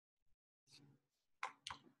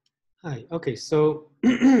Hi, okay, so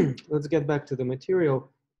let's get back to the material.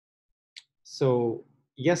 So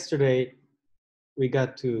yesterday we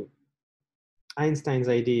got to Einstein's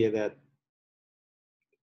idea that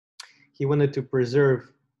he wanted to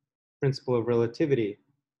preserve principle of relativity.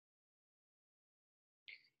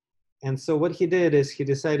 And so what he did is he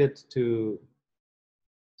decided to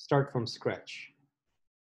start from scratch.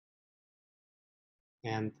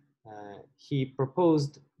 And he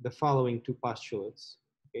proposed the following two postulates.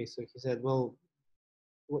 Okay, so he said, well,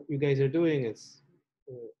 what you guys are doing is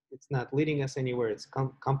it's not leading us anywhere. It's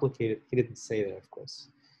complicated. He didn't say that, of course.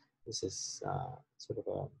 This is sort of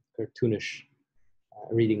a cartoonish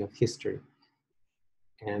reading of history.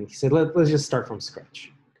 And he said, let's just start from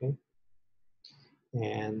scratch, okay?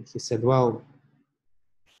 And he said, well,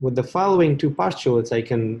 with the following two postulates, I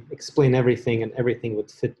can explain everything and everything would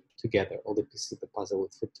fit together. All the pieces of the puzzle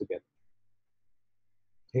would fit together,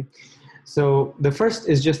 okay? So the first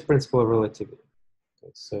is just principle of relativity.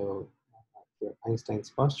 Okay, so here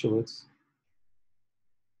Einstein's postulates.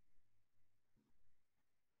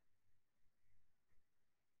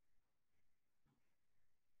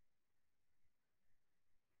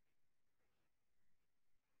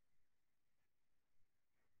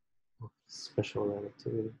 Special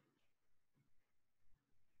relativity.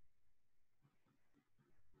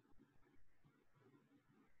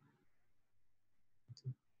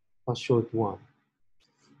 Postulate one.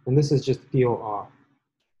 And this is just POR.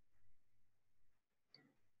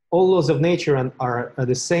 All laws of nature are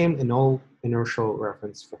the same in all inertial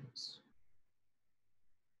reference frames.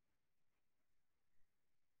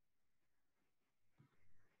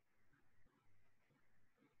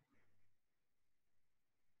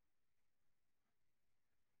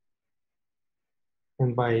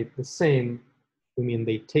 And by the same, we mean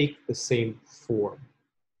they take the same form.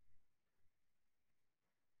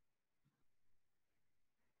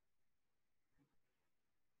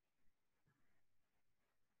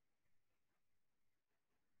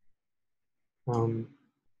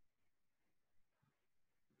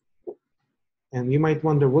 And you might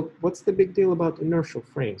wonder, what's the big deal about inertial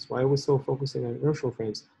frames? Why are we so focusing on inertial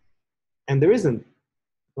frames? And there isn't,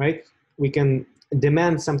 right? We can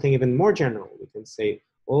demand something even more general. We can say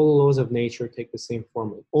all laws of nature take the same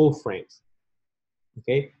form in all frames,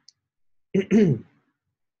 okay?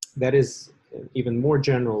 That is an even more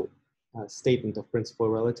general statement of principle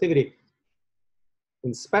of relativity.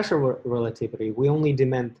 In special relativity, we only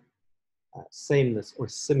demand sameness or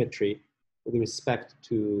symmetry with respect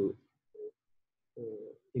to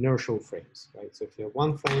inertial frames, right? So if you have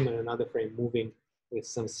one frame and another frame moving with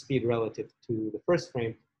some speed relative to the first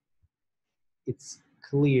frame, it's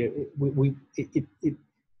clear,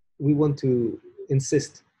 we want to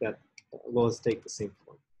insist that laws take the same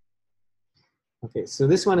form. Okay, so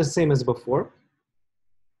this one is the same as before,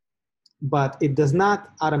 but it does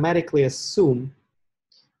not automatically assume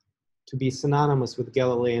to be synonymous with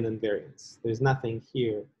Galilean invariance. There's nothing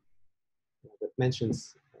here that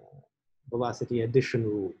mentions velocity addition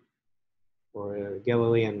rule or a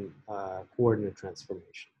Galilean coordinate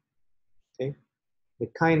transformation, okay? The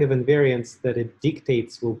kind of invariance that it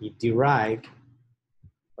dictates will be derived,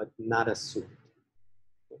 but not assumed.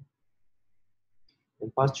 Okay?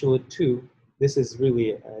 In postulate 2, this is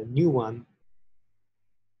really a new one,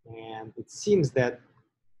 and it seems that,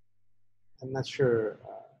 I'm not sure,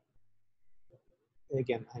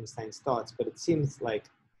 again, Einstein's thoughts, but it seems like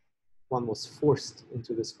one was forced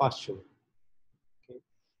into this postulate, okay,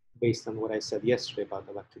 based on what I said yesterday about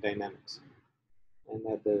electrodynamics. And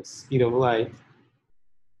at the speed of light,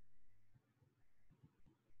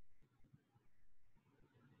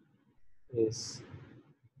 is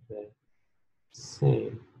the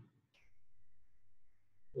same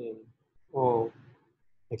in all,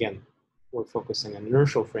 again, we're focusing on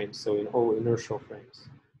inertial frames, so in all inertial frames.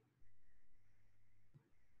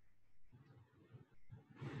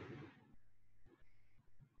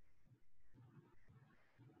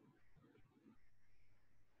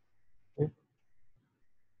 Okay.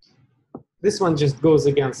 This one just goes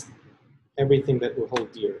against everything that we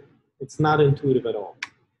hold dear. It's not intuitive at all.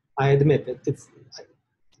 I admit that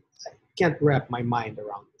I can't wrap my mind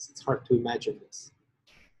around this. It's hard to imagine this.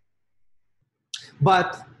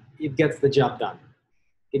 But it gets the job done.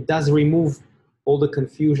 It does remove all the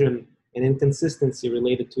confusion and inconsistency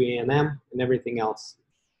related to A&M and everything else.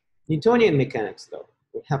 Newtonian mechanics, though,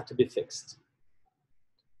 would have to be fixed.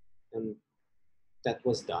 And that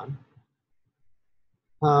was done.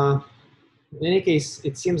 In any case,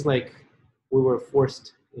 it seems like we were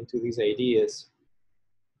forced into these ideas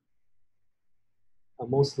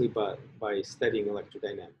mostly by studying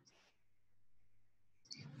electrodynamics.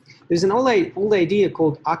 There's an old idea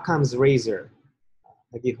called Occam's razor.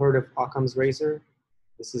 Have you heard of Occam's razor?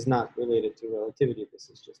 This is not related to relativity. This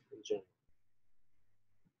is just in general.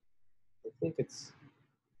 I think it's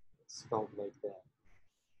spelled like that.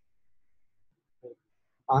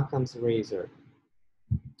 Occam's razor.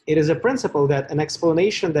 It is a principle that an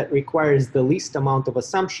explanation that requires the least amount of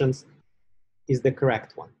assumptions is the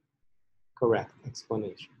correct one. Correct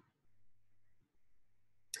explanation.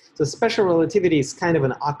 So special relativity is kind of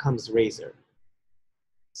an Occam's razor.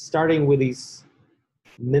 Starting with these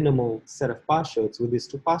minimal set of postulates, with these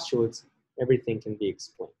two postulates, everything can be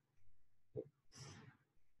explained. Let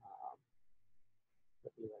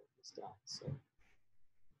me write this down. So,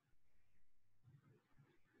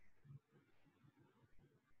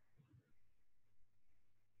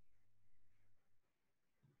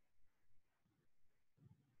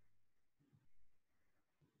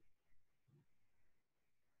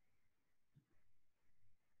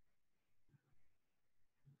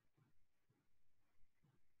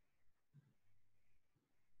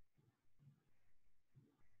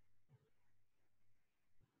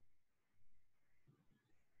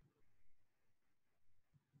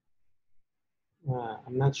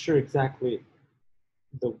 I'm not sure exactly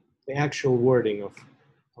the actual wording of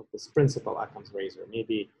this principle, Occam's razor.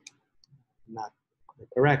 Maybe not the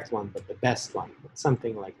correct one, but the best one, but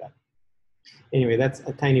something like that. Anyway, that's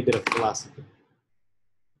a tiny bit of philosophy.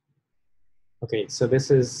 Okay, so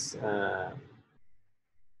this is,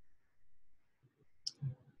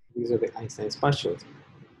 these are the Einstein's postulates.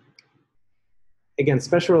 Again,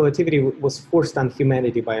 special relativity was forced on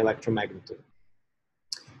humanity by electromagnetism.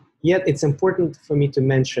 Yet it's important for me to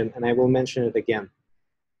mention, and I will mention it again,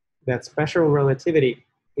 that special relativity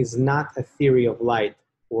is not a theory of light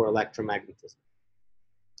or electromagnetism.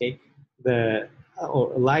 Okay,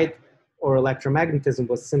 or light or electromagnetism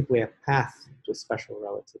was simply a path to special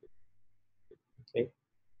relativity. Okay,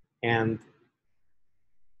 and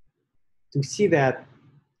to see that,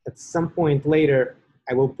 at some point later,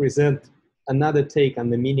 I will present another take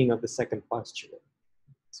on the meaning of the second postulate,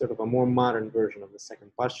 sort of a more modern version of the second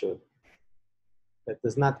postulate that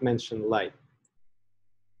does not mention light.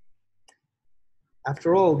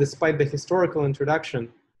 After all, despite the historical introduction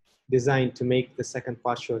designed to make the second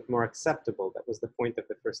postulate more acceptable, that was the point of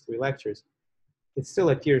the first three lectures, it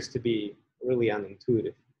still appears to be really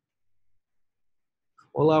unintuitive.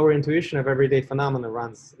 All our intuition of everyday phenomena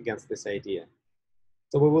runs against this idea.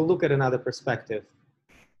 So we will look at another perspective,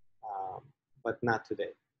 but not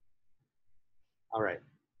today. All right,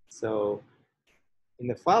 so in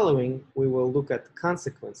the following, we will look at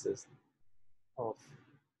consequences of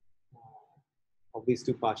these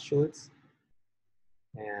two postulates,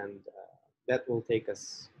 and that will take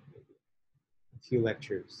us maybe a few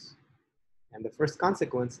lectures. And the first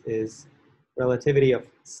consequence is relativity of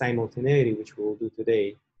simultaneity, which we will do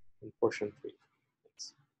today in portion 3.